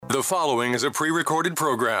The following is a pre-recorded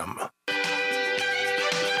program. It's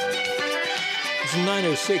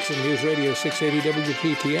 9:06 in News Radio 680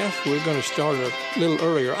 WPTF. We're going to start a little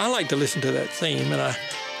earlier. I like to listen to that theme, and I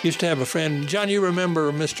used to have a friend, John, you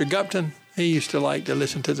remember Mr. Gupton? He used to like to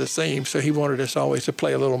listen to the theme, so he wanted us always to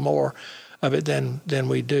play a little more of it than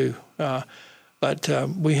we do. But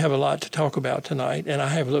we have a lot to talk about tonight, and I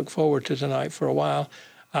have looked forward to tonight for a while.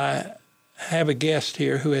 I have a guest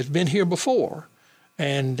here who has been here before,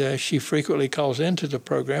 and she frequently calls into the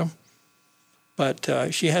program. But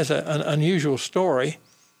she has an unusual story,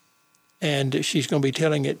 and she's going to be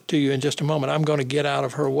telling it to you in just a moment. I'm going to get out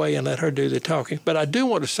of her way and let her do the talking. But I do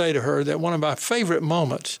want to say to her that one of my favorite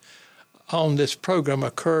moments on this program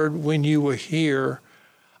occurred when you were here,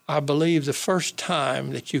 I believe the first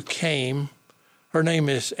time that you came. Her name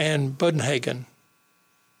is Ann Budenhagen.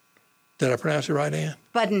 Did I pronounce it right, Ann?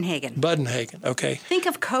 Budenhagen. Budenhagen, okay. Think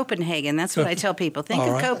of Copenhagen. That's what I tell people. Think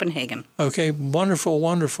of Copenhagen. Okay, wonderful,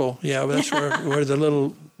 wonderful. Yeah, that's where the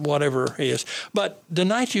little whatever is. But the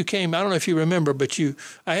night you came, I don't know if you remember, but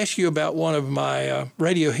I asked you about one of my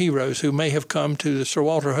radio heroes who may have come to the Sir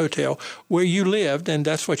Walter Hotel where you lived, and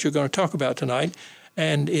that's what you're going to talk about tonight.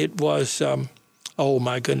 And it was, oh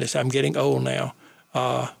my goodness, I'm getting old now.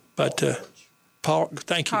 Paul,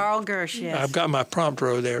 thank you. Carl Gersh, yes. I've got my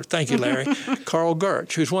prompter there. Thank you, Larry. Carl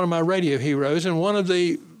Gersh, who's one of my radio heroes and one of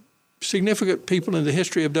the significant people in the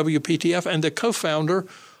history of WPTF and the co-founder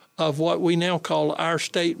of what we now call Our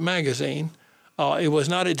State magazine. It was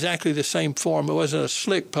not exactly the same form. It wasn't a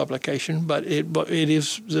slick publication, but it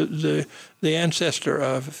is the ancestor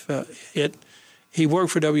of it. He worked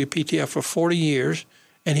for WPTF for 40 years.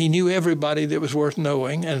 And he knew everybody that was worth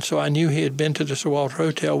knowing. And so I knew he had been to the Sir Walter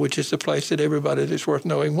Hotel, which is the place that everybody that's worth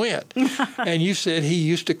knowing went. And you said he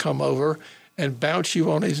used to come over and bounce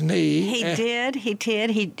you on his knee. He did.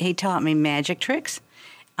 He taught me magic tricks.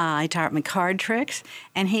 He taught me card tricks.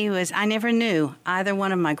 And I never knew either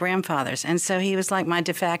one of my grandfathers. And so he was like my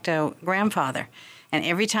de facto grandfather. And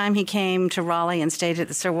every time he came to Raleigh and stayed at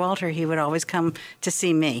the Sir Walter, he would always come to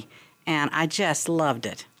see me. And I just loved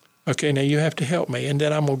it. Okay, now you have to help me, and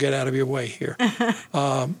then I'm going to get out of your way here.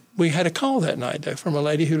 We had a call that night, though, from a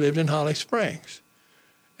lady who lived in Holly Springs.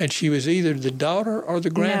 And she was either the daughter or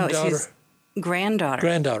the granddaughter. No, it's his granddaughter.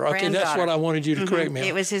 Granddaughter. Okay, that's what I wanted you to correct me on.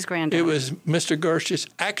 It was his granddaughter. It was Mr. Gersh's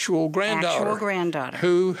actual granddaughter. Actual granddaughter.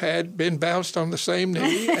 Who had been bounced on the same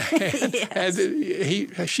knee. Yes.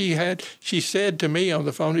 She said to me on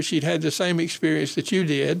the phone that she'd had the same experience that you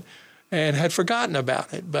did, and had forgotten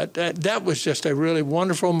about it. But that was just a really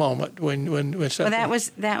wonderful moment when something... Well,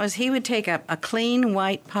 that was he would take a clean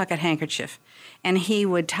white pocket handkerchief, and he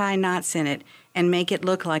would tie knots in it and make it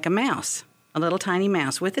look like a mouse, a little tiny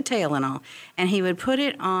mouse with a tail and all. And he would put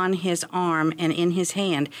it on his arm and in his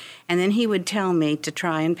hand, and then he would tell me to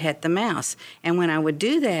try and pet the mouse. And when I would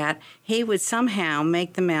do that, he would somehow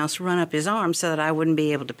make the mouse run up his arm so that I wouldn't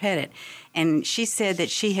be able to pet it. And she said that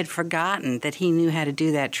she had forgotten that he knew how to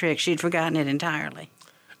do that trick. She'd forgotten it entirely.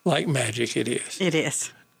 Like magic it is. It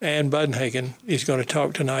is. Ann Budenhagen is going to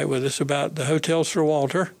talk tonight with us about the Hotel Sir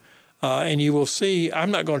Walter. And you will see, I'm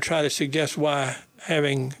not going to try to suggest why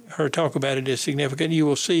having her talk about it is significant. You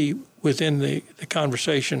will see within the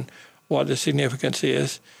conversation what the significance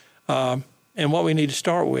is. And what we need to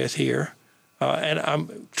start with here, and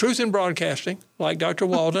I'm Truth in Broadcasting, like Dr.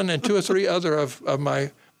 Walden and two or three other of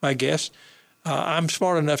my guests. I'm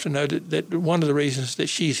smart enough to know that one of the reasons that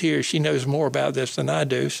she's here, she knows more about this than I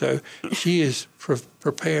do, so she has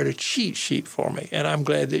prepared a cheat sheet for me, and I'm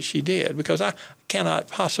glad that she did, because I cannot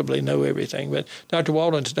possibly know everything, but Dr.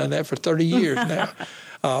 Walden's done that for 30 years now.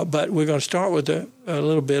 But we're going to start with a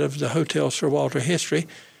little bit of the Hotel Sir Walter history.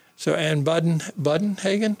 So Ann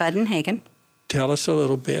Budenhagen? Budenhagen. Tell us a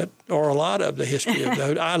little bit, or a lot of the history of the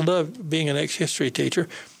hotel. I love being an ex-history teacher.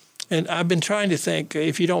 And I've been trying to think,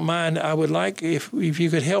 if you don't mind, I would like if you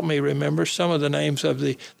could help me remember some of the names of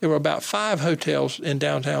there were about 5 hotels in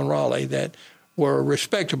downtown Raleigh that were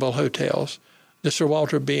respectable hotels, the Sir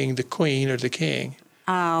Walter being the queen or the king.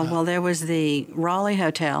 Well, there was the Raleigh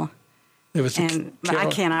Hotel. There was but I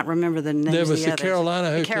cannot remember the names of the others. There was the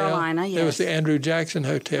Carolina Hotel. The Carolina, yes. There was the Andrew Jackson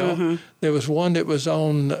Hotel. Mm-hmm. There was one that was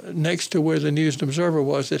on next to where the News and Observer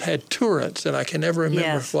was that had turrets, and I can never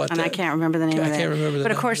remember what that. And I can't remember the name of that. I can't remember the name.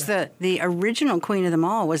 But of course, the original queen of them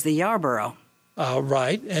all was the Yarborough.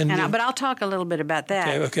 Right. But I'll talk a little bit about that.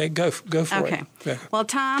 Okay, go for it. Okay. Well,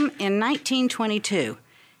 Tom, in 1922,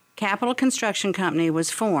 Capital Construction Company was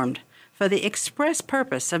formed for the express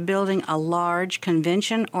purpose of building a large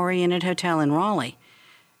convention-oriented hotel in Raleigh.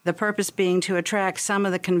 The purpose being to attract some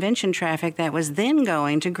of the convention traffic that was then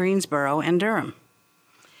going to Greensboro and Durham.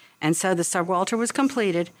 And so the Sir Walter was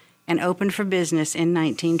completed and opened for business in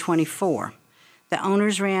 1924. The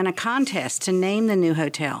owners ran a contest to name the new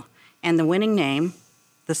hotel, and the winning name,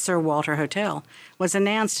 the Sir Walter Hotel, was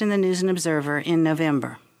announced in the News and Observer in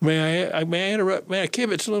November. May I interrupt? May I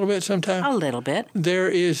kibitz a little bit sometime? A little bit. There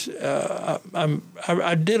is,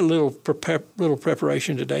 I did a little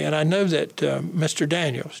preparation today, and I know that Mr.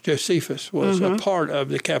 Daniels, Josephus, was a part of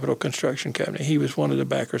the Capital Construction Company. He was one of the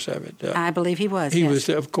backers of it. I believe he was, He yes. was,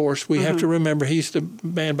 of course, we have to remember he's the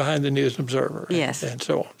man behind the News and Observer. Yes. And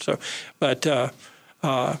so on. So, but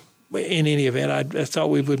in any event, I thought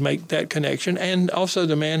we would make that connection. And also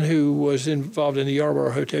the man who was involved in the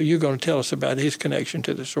Yarborough Hotel, you're going to tell us about his connection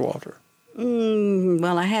to the Sir Walter.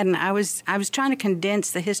 Well, I hadn't. I was trying to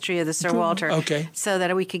condense the history of the Sir Walter so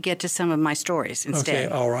that we could get to some of my stories instead.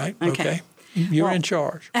 Okay, all right. Okay. You're in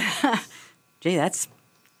charge. Gee, that's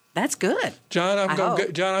good. John,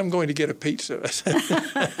 I'm going to get a pizza.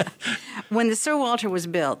 When the Sir Walter was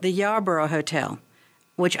built, the Yarborough Hotel,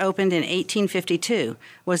 which opened in 1852,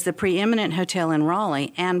 was the preeminent hotel in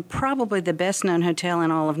Raleigh and probably the best-known hotel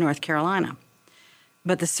in all of North Carolina.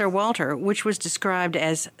 But the Sir Walter, which was described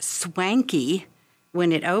as swanky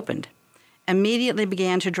when it opened, immediately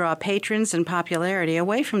began to draw patrons and popularity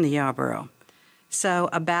away from the Yarborough. So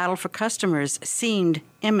a battle for customers seemed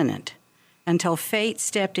imminent until fate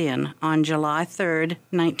stepped in on July 3rd,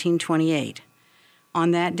 1928.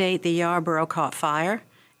 On that date, the Yarborough caught fire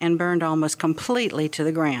and burned almost completely to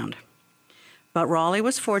the ground. But Raleigh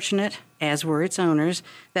was fortunate, as were its owners,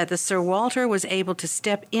 that the Sir Walter was able to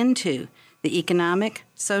step into the economic,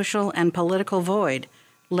 social, and political void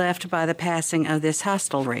left by the passing of this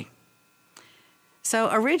hostelry. So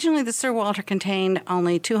originally the Sir Walter contained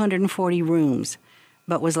only 240 rooms,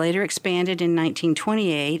 but was later expanded in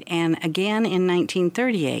 1928 and again in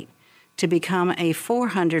 1938 to become a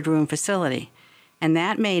 400-room facility, and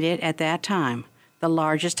that made it, at that time, the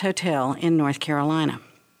largest hotel in North Carolina.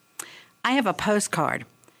 I have a postcard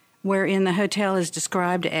wherein the hotel is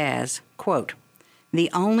described as, quote,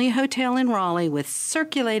 the only hotel in Raleigh with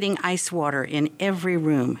circulating ice water in every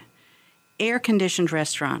room, air-conditioned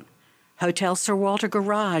restaurant, Hotel Sir Walter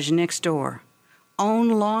garage next door, own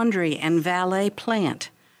laundry and valet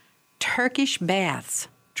plant, Turkish baths,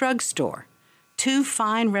 drugstore, 2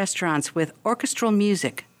 fine restaurants with orchestral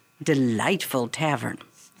music, delightful tavern.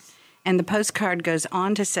 And the postcard goes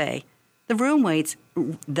on to say, the room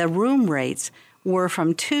rates were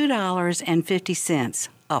from $2.50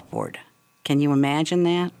 upward. Can you imagine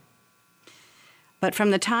that? But from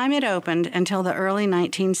the time it opened until the early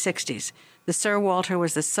 1960s, the Sir Walter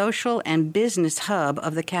was the social and business hub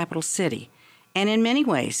of the capital city, and in many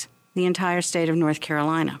ways, the entire state of North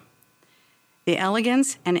Carolina. The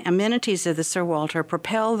elegance and amenities of the Sir Walter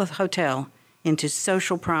propelled the hotel into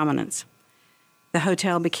social prominence. The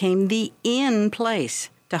hotel became the in place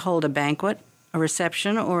to hold a banquet, a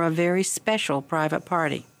reception, or a very special private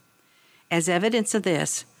party. As evidence of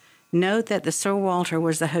this, note that the Sir Walter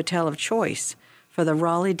was the hotel of choice for the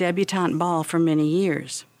Raleigh Debutante Ball for many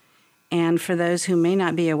years. And for those who may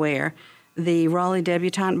not be aware, the Raleigh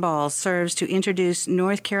Debutante Ball serves to introduce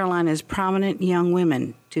North Carolina's prominent young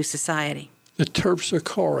women to society. The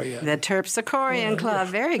Terpsichorean. The Terpsichorean Club.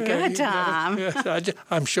 Very good, Tom. Yes,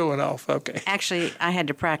 I'm showing off. Okay. Actually, I had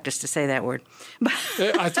to practice to say that word.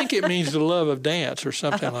 I think it means the love of dance or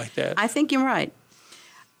something like that. I think you're right.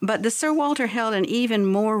 But the Sir Walter held an even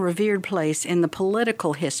more revered place in the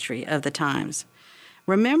political history of the times.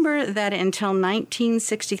 Remember that until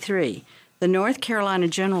 1963, the North Carolina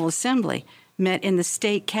General Assembly met in the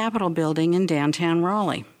state capitol building in downtown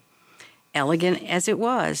Raleigh. Elegant as it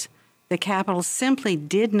was, the Capitol simply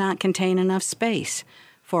did not contain enough space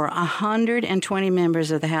for 120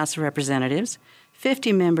 members of the House of Representatives,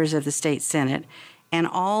 50 members of the State Senate, and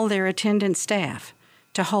all their attendant staff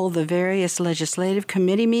to hold the various legislative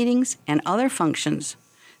committee meetings and other functions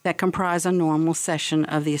that comprise a normal session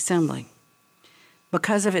of the Assembly.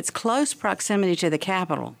 Because of its close proximity to the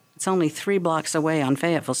Capitol, it's only 3 blocks away on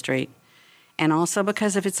Fayetteville Street, and also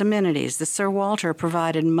because of its amenities, the Sir Walter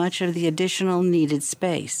provided much of the additional needed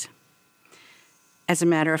space. As a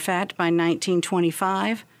matter of fact, by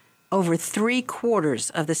 1925, over 3/4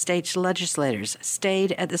 of the state's legislators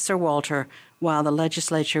stayed at the Sir Walter while the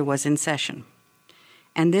legislature was in session.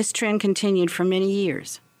 And this trend continued for many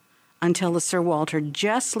years, until the Sir Walter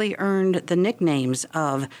justly earned the nicknames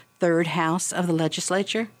of Third House of the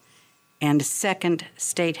Legislature and Second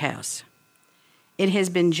State House. It has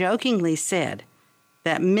been jokingly said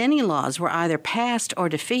that many laws were either passed or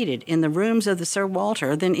defeated in the rooms of the Sir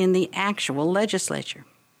Walter than in the actual legislature.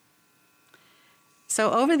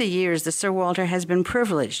 So over the years, the Sir Walter has been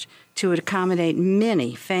privileged to accommodate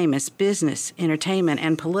many famous business, entertainment,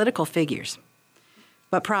 and political figures.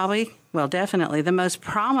 But probably, well, definitely, the most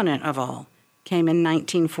prominent of all came in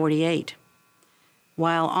 1948.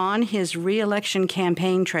 While on his re-election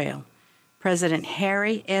campaign trail, President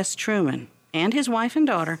Harry S. Truman and his wife and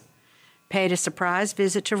daughter paid a surprise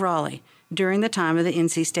visit to Raleigh during the time of the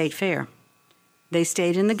NC State Fair. They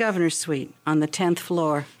stayed in the governor's suite on the 10th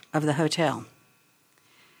floor of the hotel.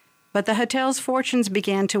 But the hotel's fortunes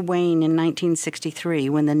began to wane in 1963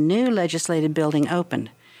 when the new legislative building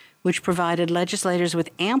opened, which provided legislators with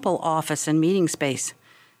ample office and meeting space,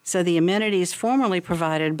 so the amenities formerly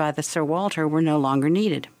provided by the Sir Walter were no longer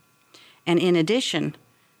needed. And in addition,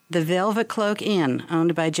 the Velvet Cloak Inn,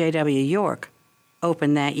 owned by J.W. York,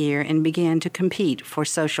 opened that year and began to compete for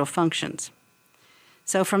social functions.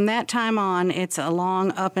 So from that time on, it's a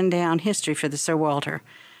long up and down history for the Sir Walter.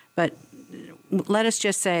 But let us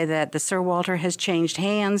just say that the Sir Walter has changed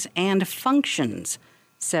hands and functions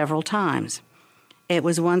several times. It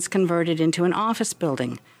was once converted into an office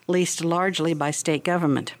building, leased largely by state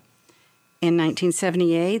government. In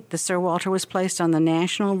 1978, the Sir Walter was placed on the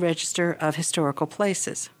National Register of Historical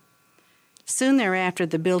Places. Soon thereafter,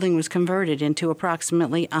 the building was converted into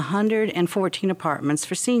approximately 114 apartments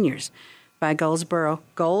for seniors by Goldsboro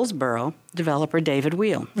developer David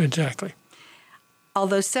Wheel. Exactly.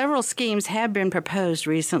 Although several schemes have been proposed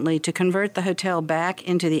recently to convert the hotel back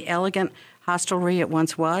into the elegant hostelry it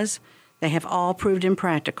once was, they have all proved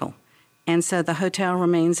impractical, and so the hotel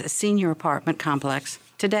remains a senior apartment complex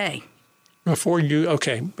today. Before you go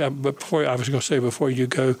to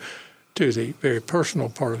the very personal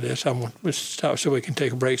part of this, I want to stop so we can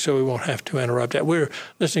take a break so we won't have to interrupt that. We're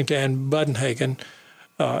listening to Ann Budenhagen,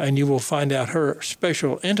 and you will find out her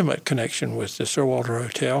special intimate connection with the Sir Walter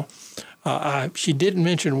Hotel. She didn't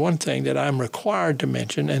mention one thing that I'm required to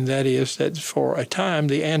mention, and that is that for a time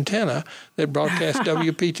the antenna that broadcast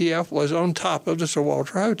WPTF was on top of the Sir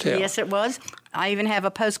Walter Hotel. Yes, it was. I even have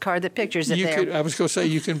a postcard that pictures it there. I was going to say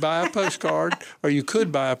you can buy a postcard, or you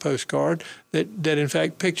could buy a postcard that in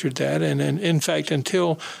fact pictured that. And in fact,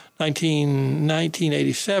 until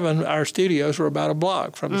 1987, our studios were about a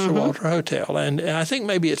block from the Sir Walter Hotel. And I think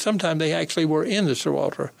maybe at some time they actually were in the Sir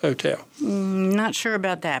Walter Hotel. Not sure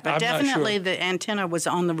about that, but definitely the antenna was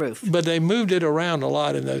on the roof. But they moved it around a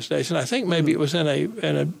lot in those days, and I think maybe it was in a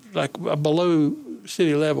below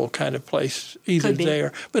city level kind of place, either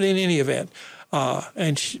there. But in any event,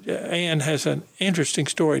 Ann has an interesting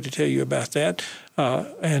story to tell you about that.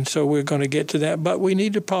 And so we're going to get to that. But we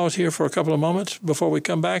need to pause here for a couple of moments before we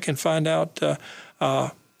come back and find out.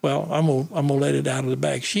 I'm gonna let it out of the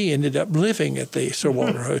bag. She ended up living at the Sir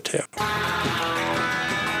Walter Hotel.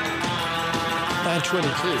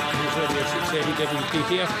 922 News Radio 680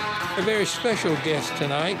 WPTF. A very special guest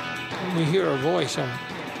tonight. We hear her voice on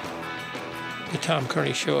the Tom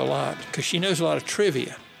Kearney Show a lot because she knows a lot of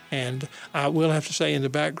trivia. And I will have to say in the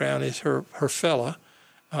background is her fella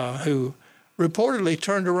who reportedly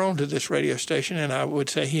turned her on to this radio station, and I would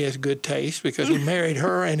say he has good taste because he married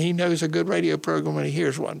her and he knows a good radio program when he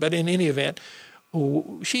hears one. But in any event,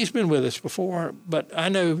 she's been with us before, but I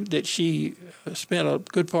know that she spent a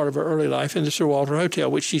good part of her early life in the Sir Walter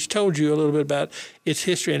Hotel, which she's told you a little bit about its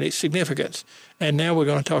history and its significance. And now we're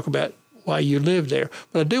going to talk about why you lived there.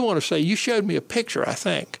 But I do want to say you showed me a picture, I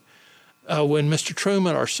think, when Mr.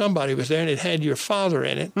 Truman or somebody was there, and it had your father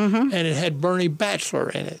in it, and it had Bernie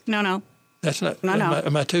Batchelor in it. No. That's not. No.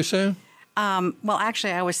 Am I too soon? Well,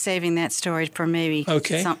 actually, I was saving that story for maybe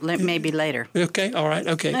later. Okay. All right.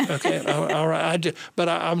 Okay. All right. But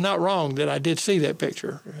I'm not wrong that I did see that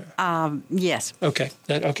picture. Yes. Okay.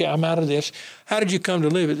 I'm out of this. How did you come to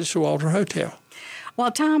live at the Sir Walter Hotel?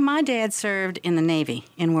 Well, Tom, my dad served in the Navy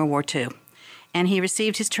in World War II, and he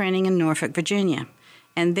received his training in Norfolk, Virginia.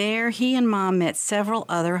 And there he and Mom met several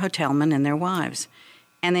other hotelmen and their wives,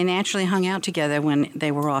 and they naturally hung out together when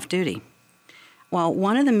they were off duty. Well,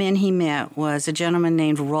 one of the men he met was a gentleman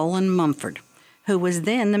named Roland Mumford, who was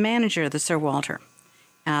then the manager of the Sir Walter.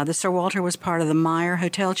 The Sir Walter was part of the Meyer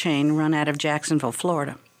hotel chain run out of Jacksonville,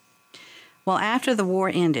 Florida. Well, after the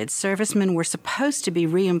war ended, servicemen were supposed to be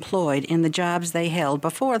reemployed in the jobs they held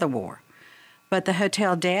before the war. But the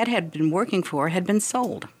hotel Dad had been working for had been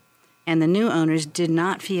sold, and the new owners did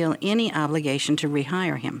not feel any obligation to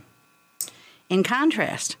rehire him. In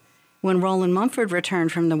contrast, when Roland Mumford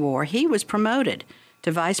returned from the war, he was promoted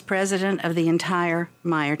to vice president of the entire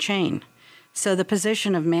Meyer chain, so the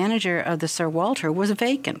position of manager of the Sir Walter was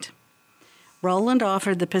vacant. Roland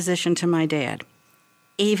offered the position to my dad,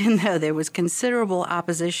 even though there was considerable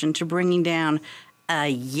opposition to bringing down a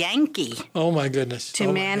Yankee Oh, my goodness.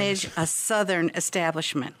 to manage a Southern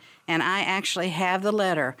establishment. And I actually have the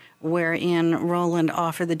letter wherein Roland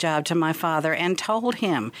offered the job to my father and told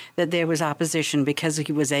him that there was opposition because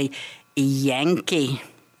he was a Yankee.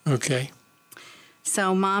 Okay.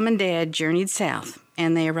 So Mom and Dad journeyed south,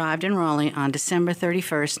 and they arrived in Raleigh on December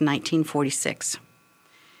 31st, 1946.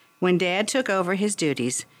 When Dad took over his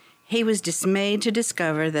duties, he was dismayed to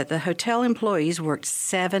discover that the hotel employees worked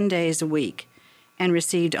 7 days a week and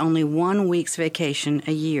received only 1 week's vacation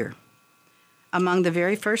a year. Among the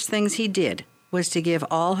very first things he did was to give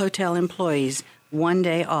all hotel employees 1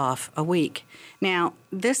 day off a week. Now,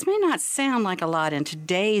 this may not sound like a lot in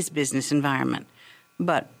today's business environment,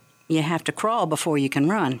 but you have to crawl before you can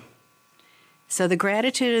run. So the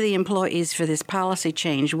gratitude of the employees for this policy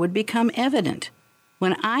change would become evident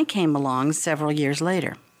when I came along several years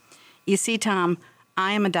later. You see, Tom,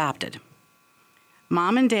 I am adopted.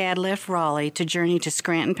 Mom and Dad left Raleigh to journey to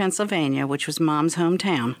Scranton, Pennsylvania, which was Mom's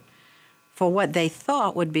hometown, for what they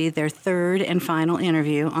thought would be their third and final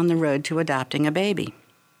interview on the road to adopting a baby.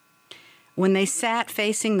 When they sat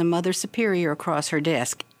facing the Mother Superior across her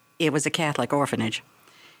desk, it was a Catholic orphanage,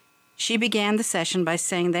 she began the session by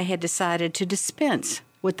saying they had decided to dispense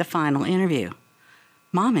with the final interview.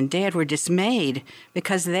 Mom and Dad were dismayed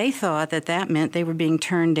because they thought that that meant they were being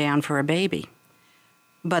turned down for a baby.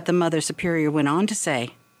 But the Mother Superior went on to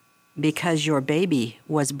say, "Because your baby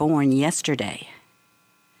was born yesterday."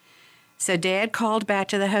 So Dad called back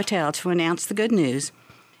to the hotel to announce the good news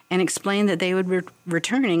and explained that they would be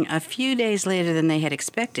returning a few days later than they had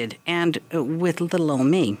expected, and with little old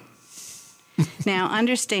me. Now,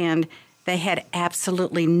 understand, they had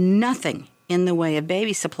absolutely nothing in the way of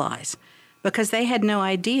baby supplies because they had no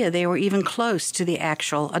idea they were even close to the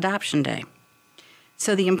actual adoption day.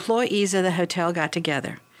 So the employees of the hotel got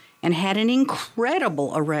together and had an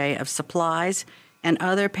incredible array of supplies and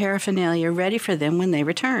other paraphernalia ready for them when they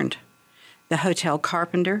returned. The hotel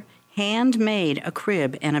carpenter handmade a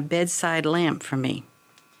crib and a bedside lamp for me.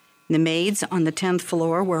 The maids on the 10th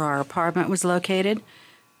floor where our apartment was located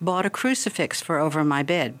bought a crucifix for over my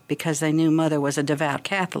bed because they knew Mother was a devout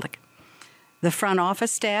Catholic. The front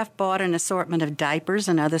office staff bought an assortment of diapers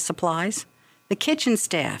and other supplies. The kitchen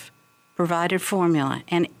staff provided formula,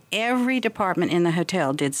 and every department in the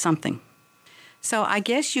hotel did something. So I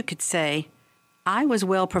guess you could say I was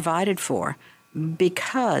well provided for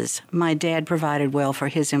because my dad provided well for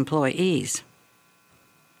his employees.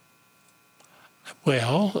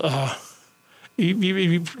 Well,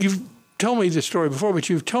 you've told me this story before, but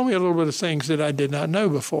you've told me a little bit of things that I did not know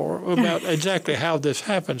before about exactly how this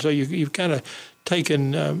happened. So you've kind of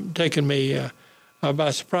taken me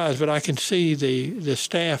by surprise. But I can see the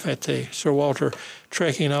staff at the Sir Walter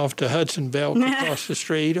trekking off to Hudson Belt across the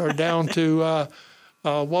street, or down to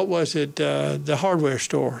what was it? The hardware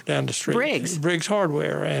store down the street, Briggs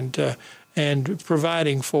Hardware, and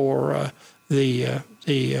providing for the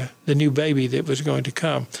new baby that was going to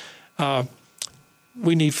come.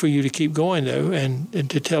 We need for you to keep going, though, and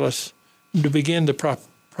to tell us, to begin the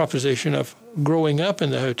proposition of growing up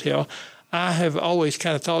in the hotel. I have always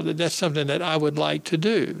kind of thought that that's something that I would like to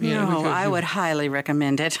do. I would highly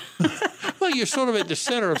recommend it. Well, you're sort of at the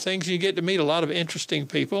center of things. You get to meet a lot of interesting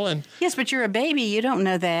people. And yes, but you're a baby. You don't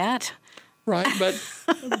know that. Right,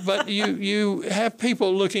 but you have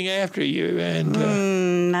people looking after you,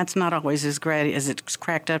 and that's not always as great as it's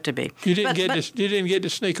cracked up to be. You didn't get to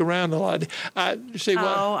sneak around a lot. I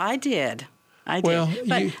did. Well,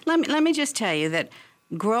 but let me just tell you that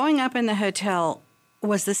growing up in the hotel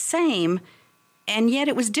was the same, and yet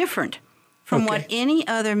it was different from what any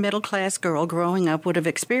other middle-class girl growing up would have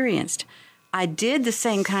experienced. I did the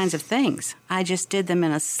same kinds of things. I just did them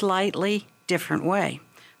in a slightly different way.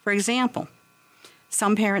 For example,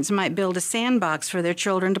 some parents might build a sandbox for their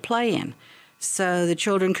children to play in, so the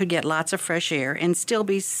children could get lots of fresh air and still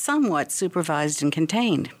be somewhat supervised and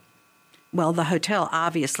contained. Well, the hotel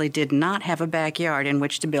obviously did not have a backyard in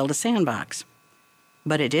which to build a sandbox,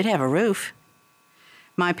 but it did have a roof.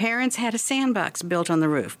 My parents had a sandbox built on the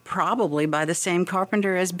roof, probably by the same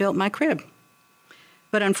carpenter as built my crib.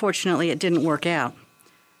 But unfortunately, it didn't work out.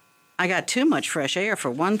 I got too much fresh air, for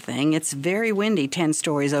one thing. It's very windy 10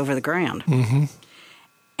 stories over the ground. Mm-hmm.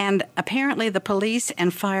 And apparently the police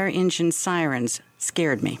and fire engine sirens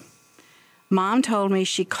scared me. Mom told me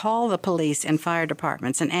she called the police and fire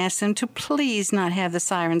departments and asked them to please not have the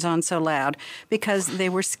sirens on so loud because they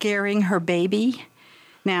were scaring her baby.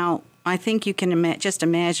 Now, I think you can just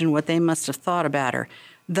imagine what they must have thought about her,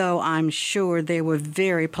 though I'm sure they were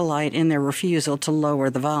very polite in their refusal to lower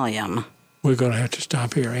the volume. We're going to have to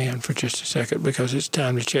stop here, Ann, for just a second because it's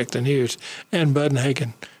time to check the news. Ann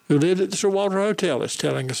Budenhagen, who lived at the Sir Walter Hotel, is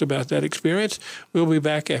telling us about that experience. We'll be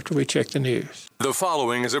back after we check the news. The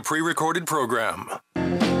following is a pre-recorded program.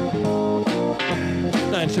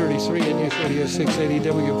 9:33 at News Radio 680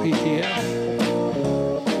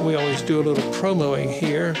 WPTF. We always do a little promoing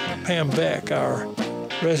here. Pam Beck, our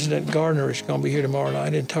resident gardener, is going to be here tomorrow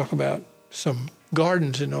night and talk about some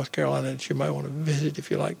gardens in North Carolina that you might want to visit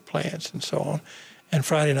if you like plants and so on. And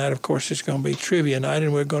Friday night, of course, is going to be trivia night,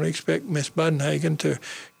 and we're going to expect Miss Budenhagen to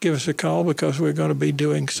give us a call because we're going to be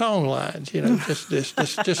doing song lines,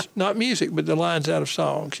 just not music, but the lines out of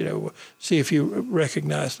songs, see if you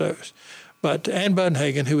recognize those. But Ann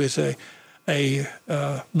Budenhagen, who is a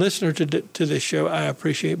listener to this show, I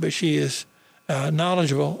appreciate, but she is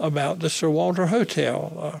knowledgeable about the Sir Walter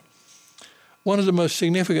Hotel, one of the most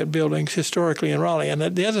significant buildings historically in Raleigh.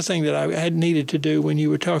 And the other thing that I had needed to do when you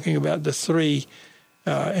were talking about the three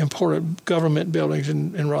important government buildings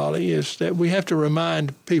in Raleigh is that we have to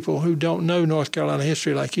remind people who don't know North Carolina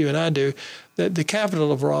history like you and I do that the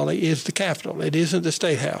capital of Raleigh is the Capitol. It isn't the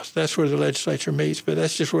State House. That's where the legislature meets, but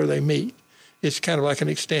that's just where they meet. It's kind of like an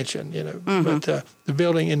extension, Mm-hmm. But the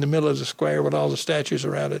building in the middle of the square with all the statues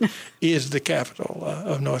around it is the capital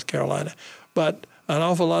of North Carolina. But an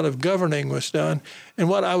awful lot of governing was done. And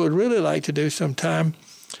what I would really like to do sometime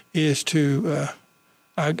is to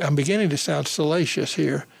I'm beginning to sound salacious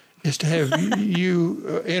here, is to have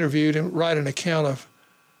you interviewed and write an account of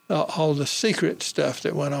all the secret stuff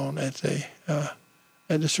that went on at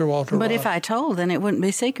the Sir Walter. But if I told, then it wouldn't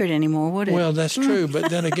be secret anymore, would it? Well, that's true.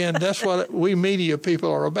 But then again, that's what we media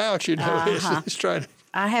people are about, It's trying to...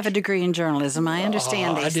 I have a degree in journalism. I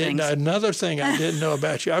understand these things. Another thing I didn't know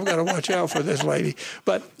about you. I've got to watch out for this lady.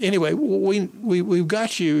 But anyway, we've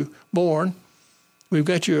got you born. We've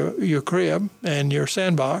got your crib and your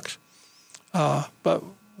sandbox. But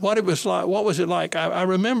what was it like? I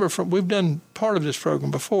remember we've done part of this program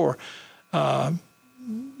before.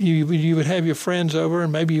 You would have your friends over,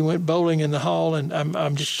 and maybe you went bowling in the hall. And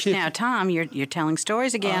I'm just kidding. Now, Tom, you're telling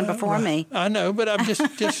stories again before me. I know, but I'm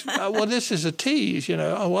just well, this is a tease,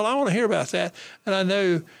 Well, I want to hear about that, and I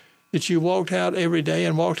know that you walked out every day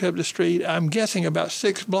and walked up the street. I'm guessing about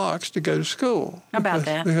 6 blocks to go to school.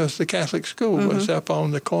 Because the Catholic school was up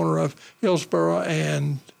on the corner of Hillsborough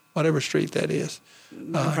and whatever street that is.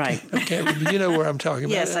 Right. You know where I'm talking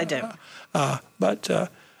about. Yes, I do. But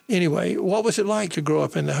anyway, what was it like to grow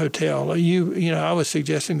up in the hotel? I was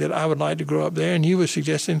suggesting that I would like to grow up there, and you were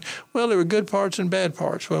suggesting, well, there were good parts and bad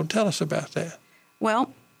parts. Well, tell us about that.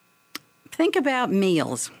 Well, think about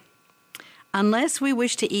meals. Unless we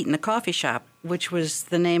wished to eat in the coffee shop, which was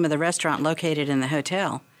the name of the restaurant located in the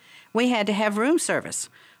hotel, we had to have room service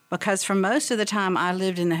because for most of the time I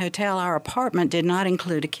lived in the hotel, our apartment did not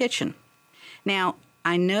include a kitchen. Now,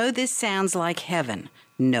 I know this sounds like heaven.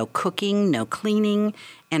 No cooking, no cleaning,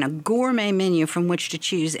 and a gourmet menu from which to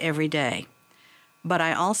choose every day. But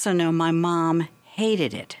I also know my mom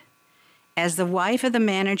hated it. As the wife of the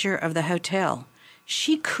manager of the hotel,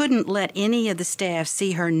 she couldn't let any of the staff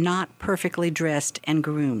see her not perfectly dressed and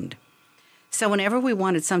groomed. So whenever we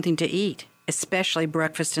wanted something to eat, especially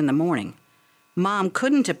breakfast in the morning, Mom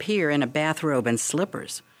couldn't appear in a bathrobe and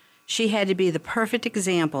slippers. She had to be the perfect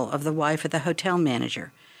example of the wife of the hotel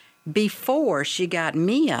manager before she got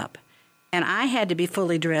me up, and I had to be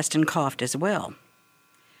fully dressed and coiffed as well.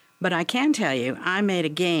 But I can tell you, I made a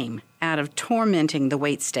game out of tormenting the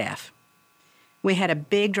waitstaff. We had a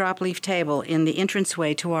big drop-leaf table in the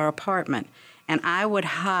entranceway to our apartment, and I would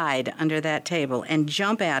hide under that table and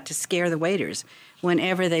jump out to scare the waiters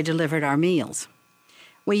whenever they delivered our meals.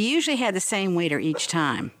 We usually had the same waiter each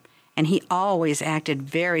time, and he always acted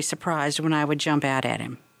very surprised when I would jump out at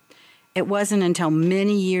him. It wasn't until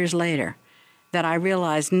many years later that I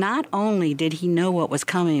realized not only did he know what was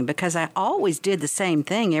coming because I always did the same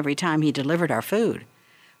thing every time he delivered our food,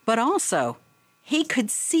 but also he could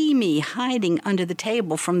see me hiding under the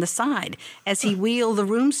table from the side as he wheeled the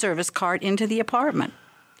room service cart into the apartment.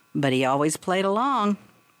 But he always played along.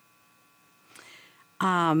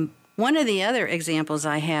 One of the other examples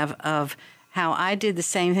I have of how I did the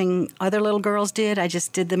same thing other little girls did, I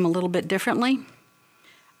just did them a little bit differently.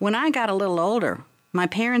 When I got a little older, my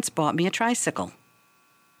parents bought me a tricycle.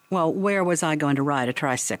 Well, where was I going to ride a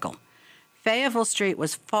tricycle? Fayetteville Street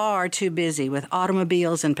was far too busy with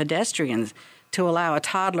automobiles and pedestrians to allow a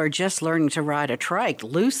toddler just learning to ride a trike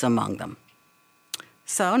loose among them.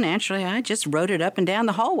 So naturally, I just rode it up and down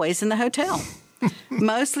the hallways in the hotel,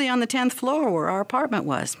 mostly on the 10th floor where our apartment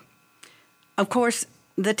was. Of course,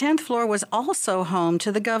 the 10th floor was also home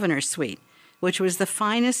to the governor's suite, which was the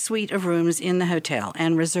finest suite of rooms in the hotel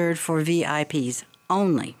and reserved for VIPs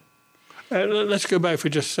only. Let's go back for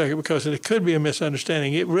just a second because it could be a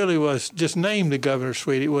misunderstanding. It really was just named the governor's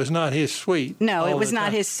suite. It was not his suite. No, it was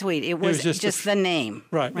not his suite. It was just the name.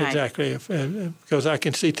 Right, exactly. Because I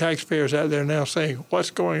can see taxpayers out there now saying, what's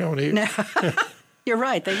going on here? No. You're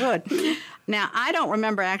right, they would. Now, I don't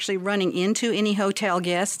remember actually running into any hotel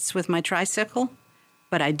guests with my tricycle,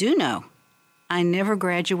 but I do know I never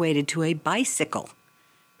graduated to a bicycle.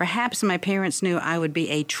 Perhaps my parents knew I would be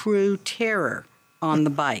a true terror on the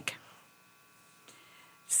bike.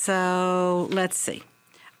 So let's see.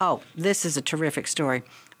 Oh, this is a terrific story.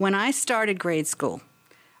 When I started grade school,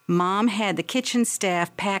 Mom had the kitchen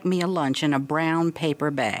staff pack me a lunch in a brown paper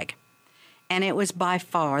bag. And it was by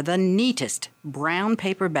far the neatest brown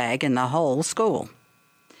paper bag in the whole school.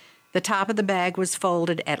 The top of the bag was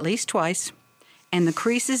folded at least twice, and the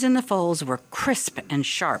creases in the folds were crisp and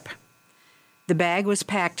sharp. The bag was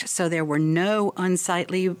packed so there were no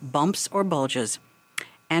unsightly bumps or bulges.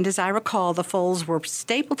 And as I recall, the folds were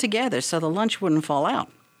stapled together so the lunch wouldn't fall out.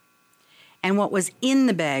 And what was in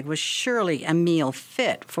the bag was surely a meal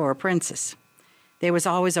fit for a princess. There was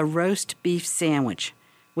always a roast beef sandwich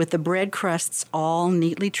with the bread crusts all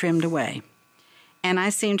neatly trimmed away. And I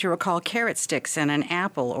seem to recall carrot sticks and an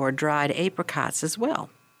apple or dried apricots as well.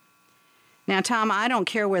 Now, Tom, I don't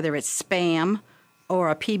care whether it's Spam or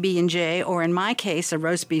a PB&J or, in my case, a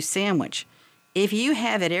roast beef sandwich. If you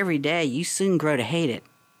have it every day, you soon grow to hate it.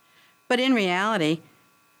 But in reality,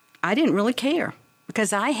 I didn't really care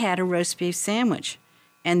because I had a roast beef sandwich.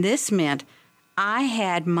 And this meant I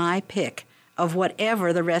had my pick of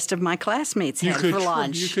whatever the rest of my classmates had for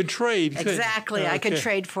lunch. You could trade. Exactly. I could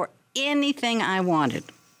trade for anything I wanted.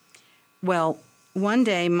 Well, one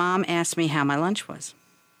day, Mom asked me how my lunch was.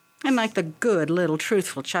 And like the good little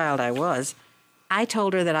truthful child I was, I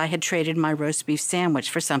told her that I had traded my roast beef sandwich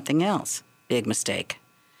for something else. Big mistake.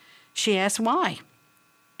 She asked why.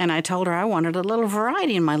 And I told her I wanted a little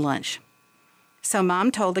variety in my lunch. So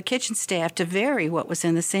Mom told the kitchen staff to vary what was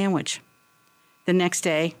in the sandwich. The next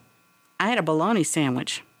day, I had a bologna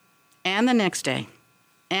sandwich. And the next day.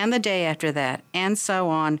 And the day after that. And so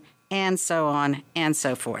on, and so on, and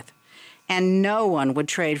so forth. And no one would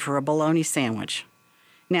trade for a bologna sandwich.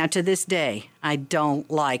 Now, to this day, I don't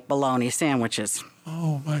like bologna sandwiches.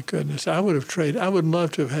 Oh, my goodness. I would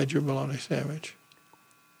love to have had your bologna sandwich.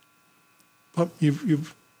 But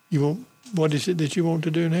what is it that you want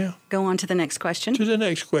to do now? Go on to the next question. To the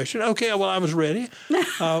next question. Okay, well, I was ready.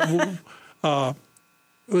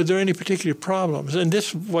 Were there any particular problems? And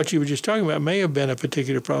this, what you were just talking about, may have been a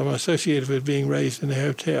particular problem associated with being raised in a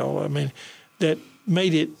hotel. I mean, that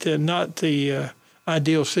made it not the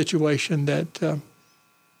ideal situation that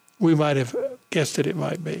we might have guessed that it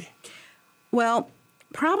might be. Well,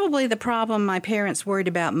 probably the problem my parents worried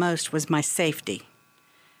about most was my safety.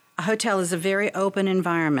 A hotel is a very open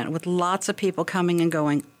environment with lots of people coming and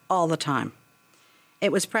going all the time.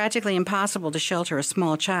 It was practically impossible to shelter a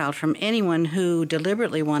small child from anyone who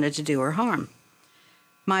deliberately wanted to do her harm.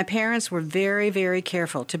 My parents were very, very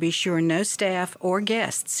careful to be sure no staff or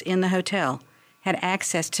guests in the hotel had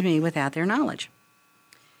access to me without their knowledge.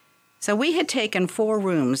 So we had taken 4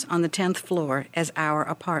 rooms on the 10th floor as our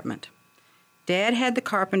apartment. Dad had the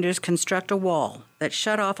carpenters construct a wall that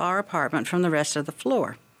shut off our apartment from the rest of the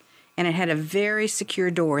floor, and it had a very secure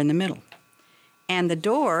door in the middle. And the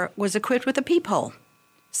door was equipped with a peephole,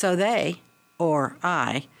 so they, or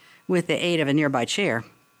I, with the aid of a nearby chair,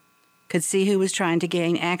 could see who was trying to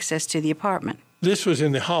gain access to the apartment. This was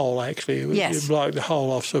in the hall, actually. Yes. It blocked the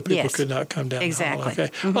hall off so people could not come down exactly. the hall.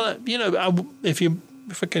 Okay. Mm-hmm. Well,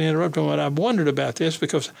 if I can interrupt on what I've wondered about this,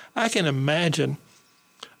 because I can imagine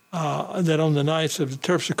that on the nights of the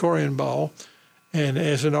Terpsichorean Ball, and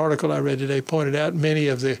as an article I read today pointed out, many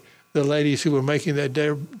of the ladies who were making their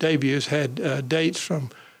debuts had dates from,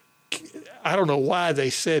 I don't know why they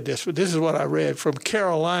said this, but this is what I read, from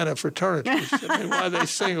Carolina fraternities. I mean, why they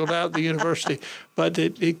singled out the university. But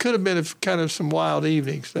it could have been kind of some wild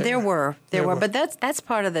evenings there. There were. But that's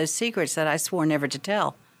part of those secrets that I swore never to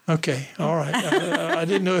tell. Okay, all right. I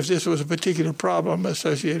didn't know if this was a particular problem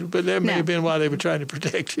associated, but that may have been why they were trying to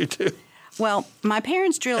protect you, too. Well, my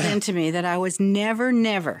parents drilled into me that I was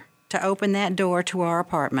never to open that door to our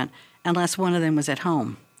apartment unless one of them was at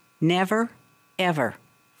home. Never, ever,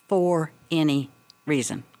 for any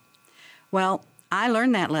reason. Well, I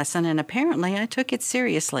learned that lesson, and apparently I took it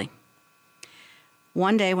seriously.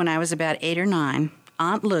 One day when I was about 8 or 9,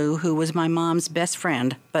 Aunt Lou, who was my mom's best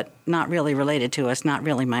friend, but not really related to us, not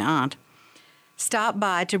really my aunt, stopped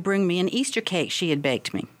by to bring me an Easter cake she had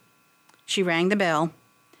baked me. She rang the bell,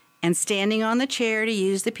 and standing on the chair to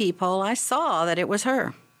use the peephole, I saw that it was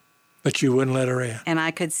her. But you wouldn't let her in. And I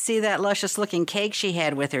could see that luscious-looking cake she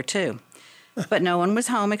had with her, too. but no one was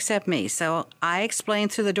home except me, so I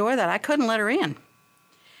explained through the door that I couldn't let her in.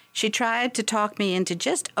 She tried to talk me into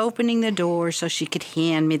just opening the door so she could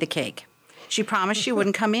hand me the cake. She promised she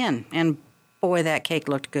wouldn't come in, and boy, that cake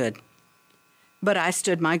looked good. But I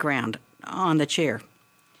stood my ground on the chair.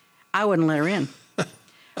 I wouldn't let her in.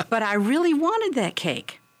 But I really wanted that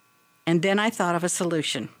cake. And then I thought of a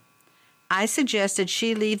solution. I suggested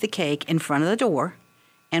she leave the cake in front of the door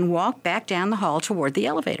and walk back down the hall toward the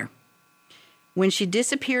elevator. When she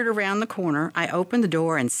disappeared around the corner, I opened the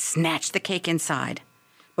door and snatched the cake inside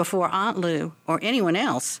before Aunt Lou or anyone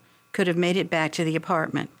else could have made it back to the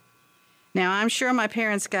apartment. Now, I'm sure my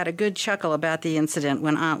parents got a good chuckle about the incident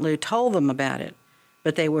when Aunt Lou told them about it,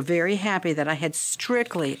 but they were very happy that I had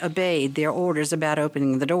strictly obeyed their orders about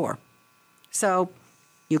opening the door. So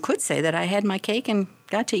you could say that I had my cake and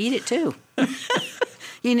got to eat it, too.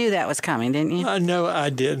 You knew that was coming, didn't you? No, I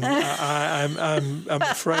didn't. I'm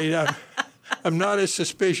afraid I'm not as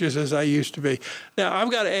suspicious as I used to be. Now, I've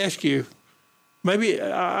got to ask you, maybe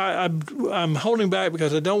I'm holding back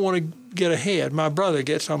because I don't want to get ahead. My brother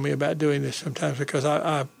gets on me about doing this sometimes because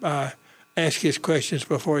I ask his questions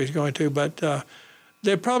before he's going to. But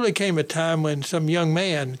there probably came a time when some young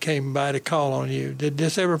man came by to call on you. Did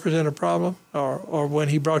this ever present a problem, or when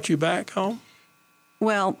he brought you back home?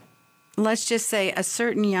 Well, let's just say a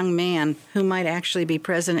certain young man who might actually be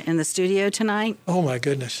present in the studio tonight. Oh, my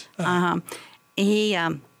goodness.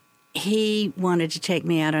 He wanted to take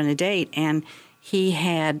me out on a date, and he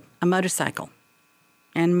had a motorcycle.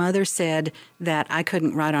 And Mother said that I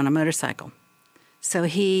couldn't ride on a motorcycle. So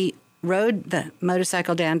he rode the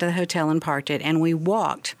motorcycle down to the hotel and parked it, and we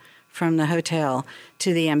walked from the hotel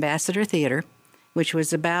to the Ambassador Theater, which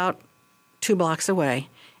was about 2 blocks away,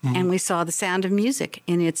 and we saw The Sound of Music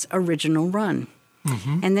in its original run.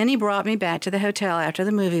 And then he brought me back to the hotel after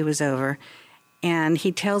the movie was over, and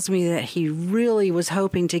he tells me that he really was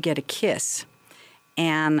hoping to get a kiss.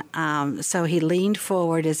 And so he leaned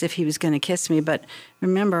forward as if he was going to kiss me. But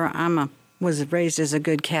remember, was raised as a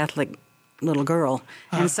good Catholic little girl.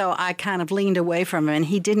 And so I kind of leaned away from him, and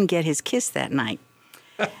he didn't get his kiss that night.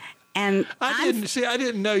 And I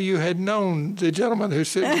didn't know you had known the gentleman who's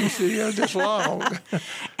sitting in the studio this long.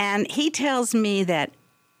 And he tells me that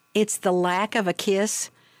it's the lack of a kiss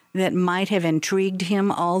that might have intrigued him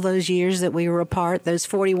all those years that we were apart, those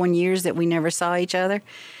 41 years that we never saw each other.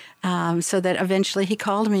 So that eventually he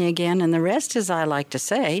called me again, and the rest, as I like to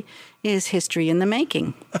say, is history in the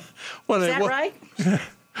making. Is that right?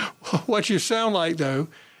 What you sound like, though,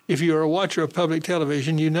 if you're a watcher of public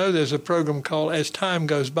television, you know there's a program called As Time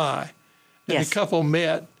Goes By. And Yes. the couple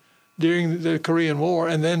met during the Korean War,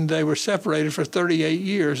 and then they were separated for 38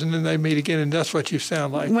 years, and then they meet again, and that's what you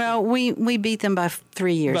sound like. Well, we beat them by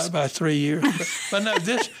 3 years. By 3 years. But no,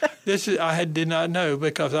 this is, did not know,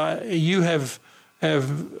 because you have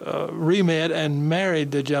re-met and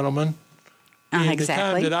married the gentleman in the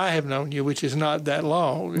time that I have known you, which is not that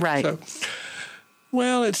long. Right. So,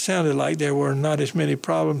 well, it sounded like there were not as many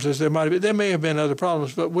problems as there might have been. There may have been other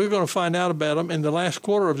problems, but we're going to find out about them in the last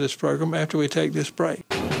quarter of this program after we take this break.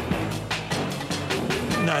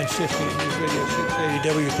 950 News Radio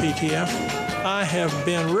 680 WPTF. I have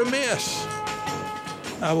been remiss.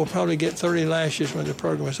 I will probably get 30 lashes when the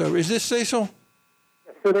program is over. Is this Cecil?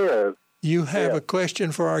 Yes, it is. You have a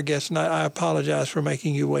question for our guest, and I apologize for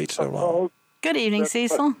making you wait so long. Good evening,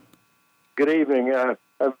 Cecil. Good evening.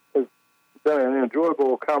 It's been an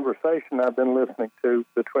enjoyable conversation I've been listening to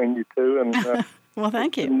between you two, and Well,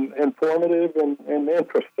 thank you. Informative and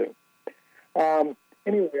interesting.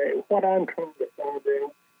 Anyway, what I'm trying to find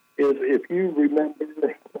out is if you remember,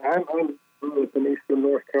 I'm from eastern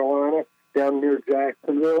North Carolina, down near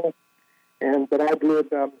Jacksonville, but I've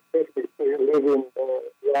lived, I'm especially living in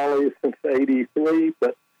Raleigh since '83.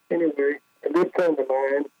 But anyway, a good friend of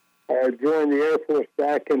mine joined the Air Force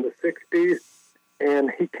back in the '60s,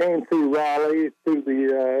 and he came through Raleigh through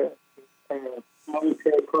the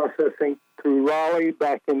military processing through Raleigh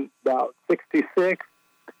back in about '66,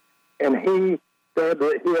 and he said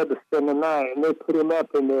that he had to spend the night, and they put him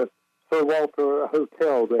up in the Sir Walter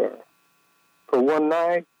Hotel there for one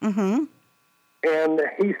night. Mm-hmm. And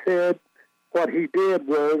he said what he did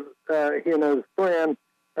was he and his friend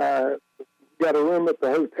got a room at the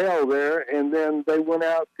hotel there, and then they went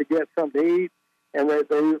out to get something to eat, and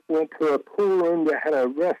they went to a pool room that had a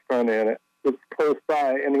restaurant in it. It was close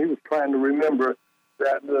by, and he was trying to remember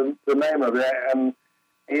the name of that, and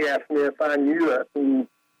he asked me if I knew it, and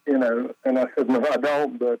I said, no, I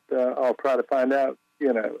don't, but I'll try to find out,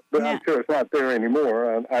 But I'm sure it's not there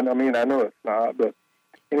anymore. I know it's not, but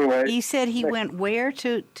anyway. You said he went where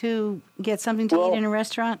to get something to eat in a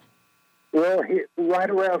restaurant? Well, right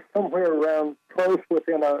around somewhere around close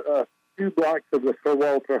within a few blocks of the Sir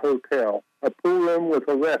Walter Hotel, a pool room with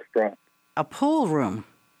a restaurant. A pool room?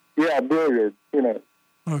 Yeah, billiards,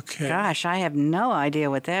 Okay. Gosh, I have no idea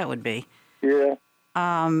what that would be. Yeah.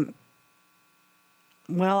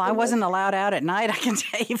 Well, I wasn't allowed out at night, I can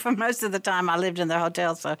tell you, for most of the time I lived in the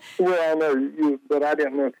hotel. So. Well, I know but I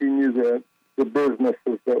didn't know if you knew the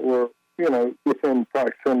businesses that were, within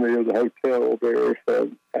proximity of the hotel there.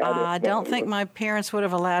 So I don't think my parents would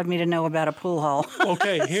have allowed me to know about a pool hall.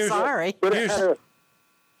 Okay, here's Sorry. Go ahead.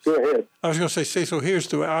 I was going to say, Cecil, here's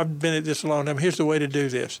the way. I've been at this a long time. Here's the way to do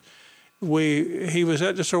this. He was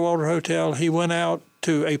at the Sir Walter Hotel. He went out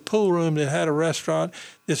to a pool room that had a restaurant.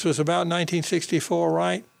 This was about 1964,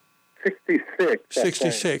 right? 66.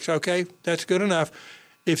 66. Okay, that's good enough.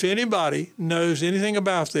 If anybody knows anything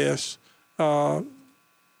about this,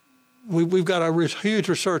 we've got a huge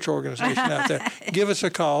research organization out there. Give us a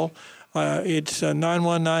call. It's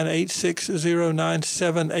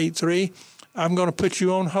 919-860-9783. I'm going to put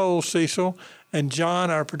you on hold, Cecil. And John,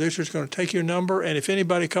 our producer, is going to take your number. And if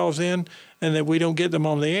anybody calls in and that we don't get them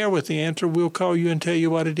on the air with the answer, we'll call you and tell you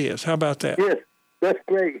what it is. How about that? Yes, that's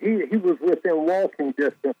great. He was within walking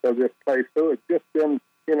distance of this place, so it's just been,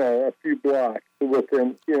 a few blocks,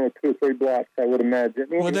 within, 2 or 3 blocks, I would imagine.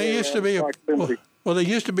 Well, there used to be there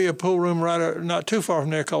used to be a pool room not too far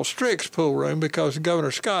from there called Strick's Pool Room because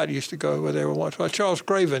Governor Scott used to go over there once. Well, Charles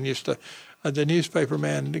Craven used to, the newspaper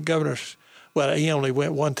man, the governor's. Well, he only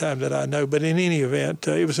went one time that I know, but in any event,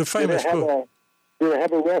 it was a famous pool. Do they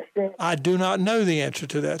have a restaurant? I do not know the answer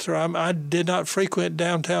to that, sir. I did not frequent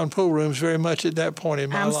downtown pool rooms very much at that point in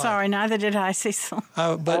my life. I'm sorry, neither did I, Cecil.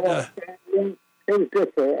 It was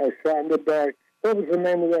just a shot in the dark. What was the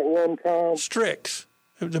name of that one time? Strick's.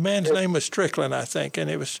 The man's name was Strickland, I think, and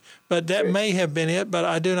it was. But that may have been it, but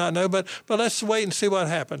I do not know. But let's wait and see what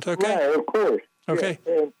happens. Okay. Right, of course. Okay.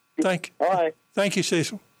 Yeah. Thank. All right. Thank you,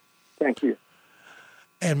 Cecil. Thank you.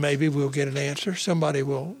 And maybe we'll get an answer.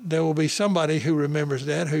 There will be somebody who remembers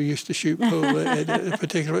that, who used to shoot pool at a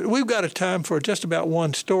particular. We've got a time for just about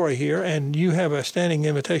one story here, and you have a standing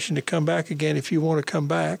invitation to come back again if you want to come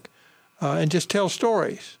back and just tell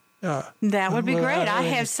stories. That would be great. I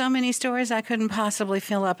have so many stories I couldn't possibly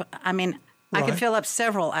fill up. I mean, I could fill up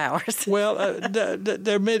several hours. Well,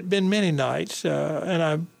 there have been many nights,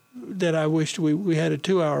 that I wished we had a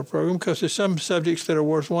 2-hour program because there's some subjects that are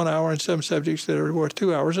worth 1 hour and some subjects that are worth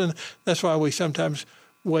 2 hours, and that's why we sometimes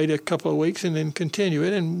wait a couple of weeks and then continue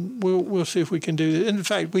it, and we'll see if we can do it. In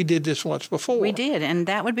fact, we did this once before. We did, and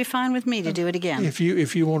that would be fine with me to do it again. If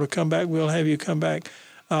you want to come back, we'll have you come back.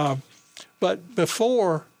 But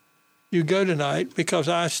before you go tonight, because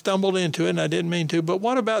I stumbled into it and I didn't mean to, but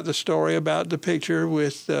what about the story about the picture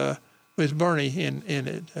with Bernie in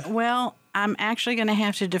it? Well, I'm actually going to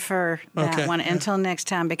have to defer that one until next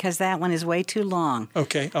time because that one is way too long.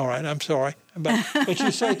 Okay, all right, I'm sorry. But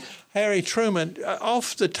you say Harry Truman,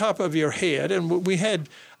 off the top of your head, and we had,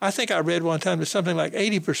 I think I read one time that something like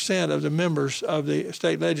 80% of the members of the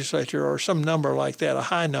state legislature, or some number like that, a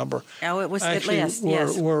high number. Oh, it was at least,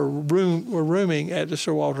 yes. Were rooming at the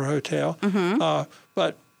Sir Walter Hotel. Mm-hmm.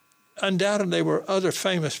 But undoubtedly, there were other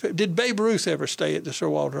famous people. Did Babe Ruth ever stay at the Sir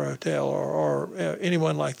Walter Hotel or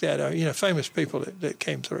anyone like that? Famous people that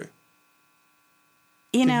came through.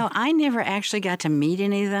 I never actually got to meet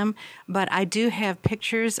any of them, but I do have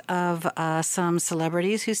pictures of some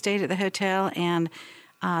celebrities who stayed at the hotel, and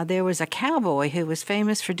there was a cowboy who was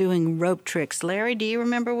famous for doing rope tricks. Larry, do you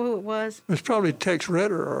remember who it was? It was probably Tex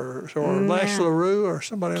Ritter or Lash LaRue or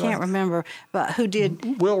somebody like that. Can't remember, but who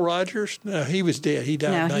did? Will Rogers? No, he was dead. He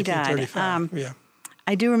died in 1935. He died.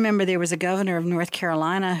 I do remember there was a governor of North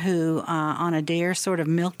Carolina who, on a dare, sort of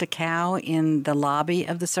milked a cow in the lobby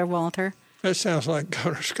of the Sir Walter. That sounds like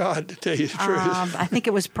Governor Scott, to tell you the truth. I think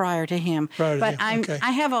it was prior to him.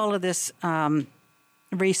 I have all of this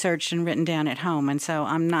researched and written down at home, and so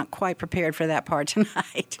I'm not quite prepared for that part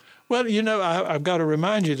tonight. Well, I've got to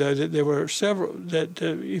remind you, though, that there were several that,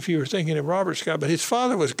 if you were thinking of Robert Scott, but his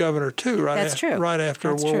father was governor, too, right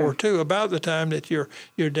after World War II, about the time that your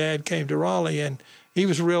dad came to Raleigh, and he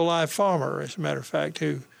was a real live farmer, as a matter of fact,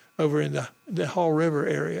 who over in the Hall River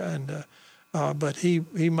area, and but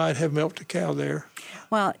he might have milked a cow there.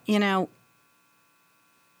 Well, the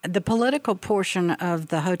political portion of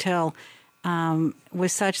the hotel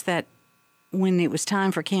was such that when it was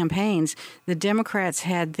time for campaigns, the Democrats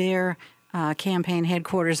had their campaign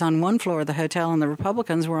headquarters on one floor of the hotel, and the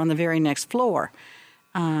Republicans were on the very next floor.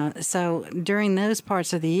 So during those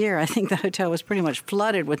parts of the year, I think the hotel was pretty much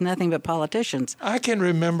flooded with nothing but politicians. I can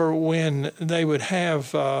remember when they would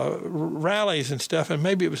have rallies and stuff, and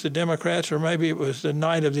maybe it was the Democrats or maybe it was the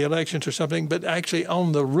night of the elections or something, but actually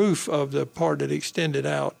on the roof of the part that extended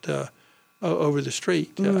out over the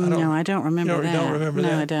street. No, I don't remember that. You don't remember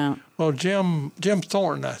that? No, I don't. Well, Jim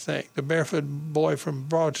Thornton, I think, the barefoot boy from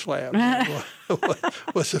Broad Slab,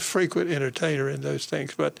 was a frequent entertainer in those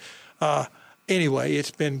things. But anyway, it's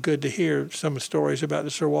been good to hear some stories about the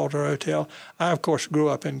Sir Walter Hotel. I, of course, grew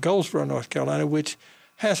up in Goldsboro, North Carolina, which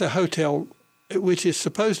has a hotel which is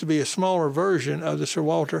supposed to be a smaller version of the Sir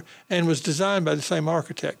Walter and was designed by the same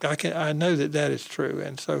architect. I know that is true,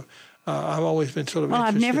 and so I've always been sort of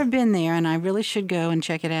interested. I've never been there, and I really should go and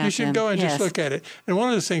check it out. You should go and yes. just look at it. And one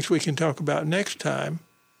of the things we can talk about next time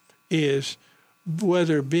is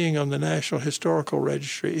whether being on the National Historical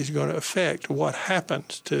Registry is going to affect what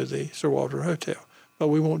happens to the Sir Walter Hotel. But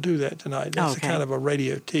we won't do that tonight. That's okay. kind of a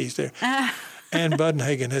radio tease there. Ann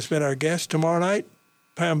Budenhagen has been our guest. Tomorrow night,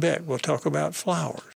 Pam Beck will talk about flowers.